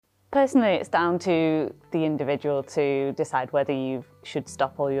Personally, it's down to the individual to decide whether you should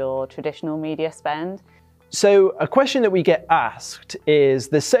stop all your traditional media spend. So a question that we get asked is,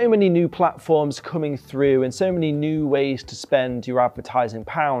 there's so many new platforms coming through and so many new ways to spend your advertising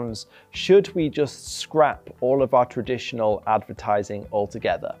pounds, should we just scrap all of our traditional advertising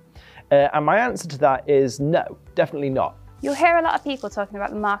altogether? And my answer to that is no, definitely not. You'll hear a lot of people talking about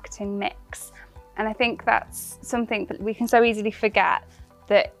the marketing mix, and I think that's something that we can so easily forget,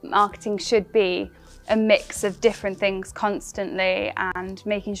 that marketing should be a mix of different things constantly and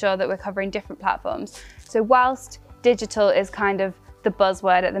making sure that we're covering different platforms. So whilst digital is kind of the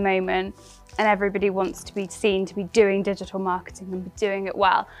buzzword at the moment and everybody wants to be seen to be doing digital marketing and be doing it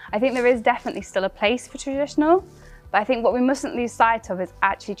well, I think there is definitely still a place for traditional, but I think what we mustn't lose sight of is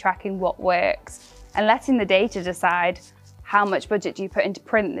actually tracking what works and letting the data decide how much budget do you put into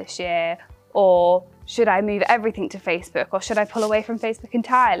print this year, or should I move everything to Facebook, or should I pull away from Facebook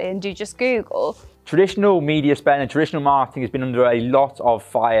entirely and do just Google? Traditional media spend and traditional marketing has been under a lot of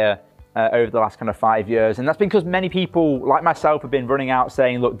fire over the last kind of 5 years, and that's because many people like myself have been running out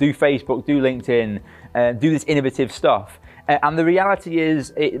saying, look, do Facebook, do LinkedIn, do this innovative stuff. And the reality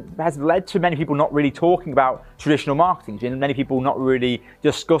is it has led to many people not really talking about traditional marketing, and many people not really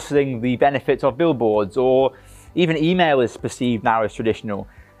discussing the benefits of billboards, or even email is perceived now as traditional.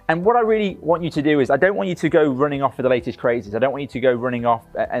 And what I really want you to do is, I don't want you to go running off for the latest crazes. I don't want you to go running off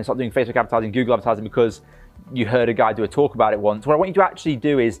and start doing Facebook advertising, Google advertising because you heard a guy do a talk about it once. What I want you to actually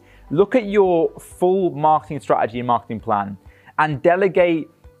do is look at your full marketing strategy and marketing plan and delegate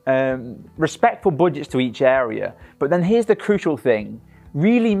respectful budgets to each area. But then here's the crucial thing.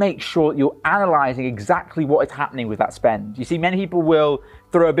 Really make sure that you're analyzing exactly what is happening with that spend. You see, many people will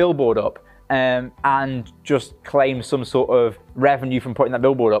throw a billboard up and just claim some sort of revenue from putting that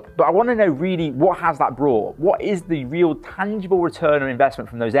billboard up. But I want to know really, what has that brought? What is the real tangible return on investment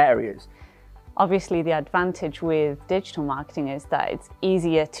from those areas? Obviously, the advantage with digital marketing is that it's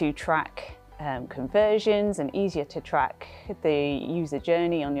easier to track conversions and easier to track the user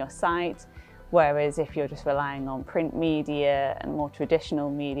journey on your site. Whereas if you're just relying on print media and more traditional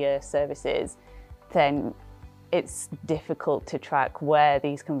media services, then it's difficult to track where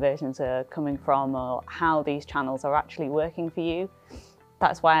these conversions are coming from or how these channels are actually working for you.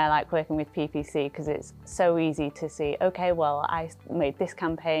 That's why I like working with PPC, because it's so easy to see, okay, well, I made this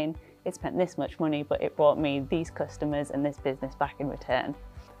campaign, it spent this much money, but it brought me these customers and this business back in return.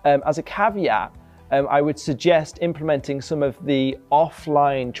 As a caveat, I would suggest implementing some of the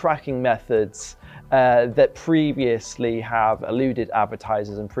offline tracking methods that previously have eluded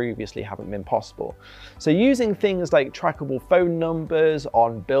advertisers and previously haven't been possible. So using things like trackable phone numbers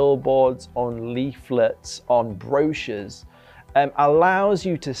on billboards, on leaflets, on brochures, allows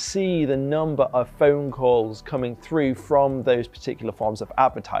you to see the number of phone calls coming through from those particular forms of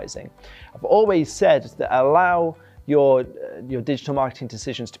advertising. I've always said that allow your digital marketing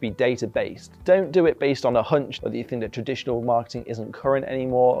decisions to be data-based. Don't do it based on a hunch that you think that traditional marketing isn't current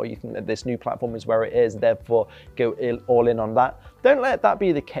anymore, or you think that this new platform is where it is, therefore go all in on that. Don't let that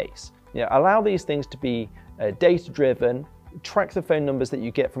be the case. Allow these things to be data-driven. Track the phone numbers that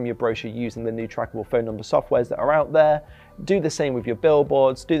you get from your brochure using the new trackable phone number softwares that are out there. Do the same with your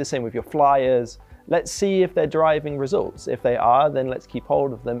billboards, do the same with your flyers. Let's see if they're driving results. If they are, then let's keep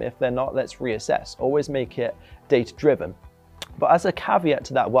hold of them. If they're not, let's reassess. Always make it data-driven. But as a caveat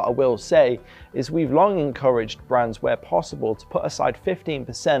to that, what I will say is we've long encouraged brands where possible to put aside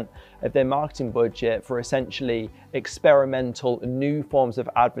 15% of their marketing budget for essentially experimental new forms of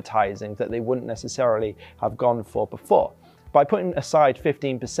advertising that they wouldn't necessarily have gone for before. By putting aside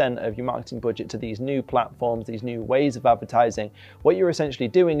 15% of your marketing budget to these new platforms, these new ways of advertising, what you're essentially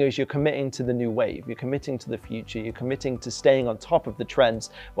doing is you're committing to the new wave, you're committing to the future, you're committing to staying on top of the trends,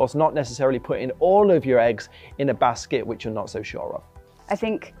 whilst not necessarily putting all of your eggs in a basket which you're not so sure of. I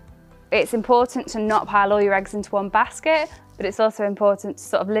think it's important to not pile all your eggs into one basket, but it's also important to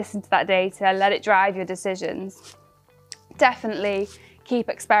sort of listen to that data, let it drive your decisions. Definitely keep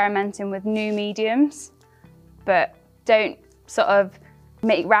experimenting with new mediums, but don't sort of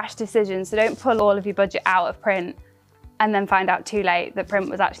make rash decisions. So don't pull all of your budget out of print and then find out too late that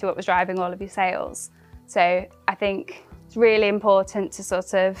print was actually what was driving all of your sales. So I think it's really important to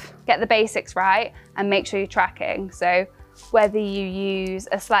sort of get the basics right and make sure you're tracking. So whether you use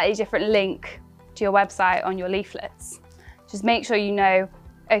a slightly different link to your website on your leaflets, just make sure you know,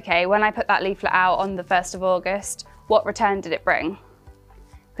 okay, when I put that leaflet out on the 1st of August, what return did it bring?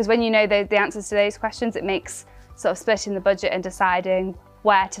 Because when you know the answers to those questions, it makes sort of splitting the budget and deciding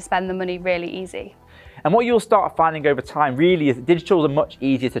where to spend the money really easy. And what you'll start finding over time really is that digitals are much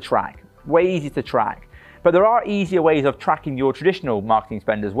easier to track, way easier to track. But there are easier ways of tracking your traditional marketing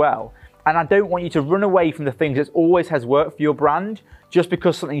spend as well. And I don't want you to run away from the things that always has worked for your brand just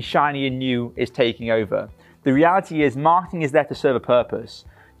because something shiny and new is taking over. The reality is marketing is there to serve a purpose.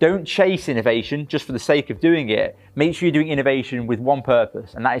 Don't chase innovation just for the sake of doing it. Make sure you're doing innovation with one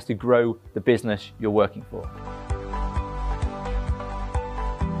purpose, and that is to grow the business you're working for.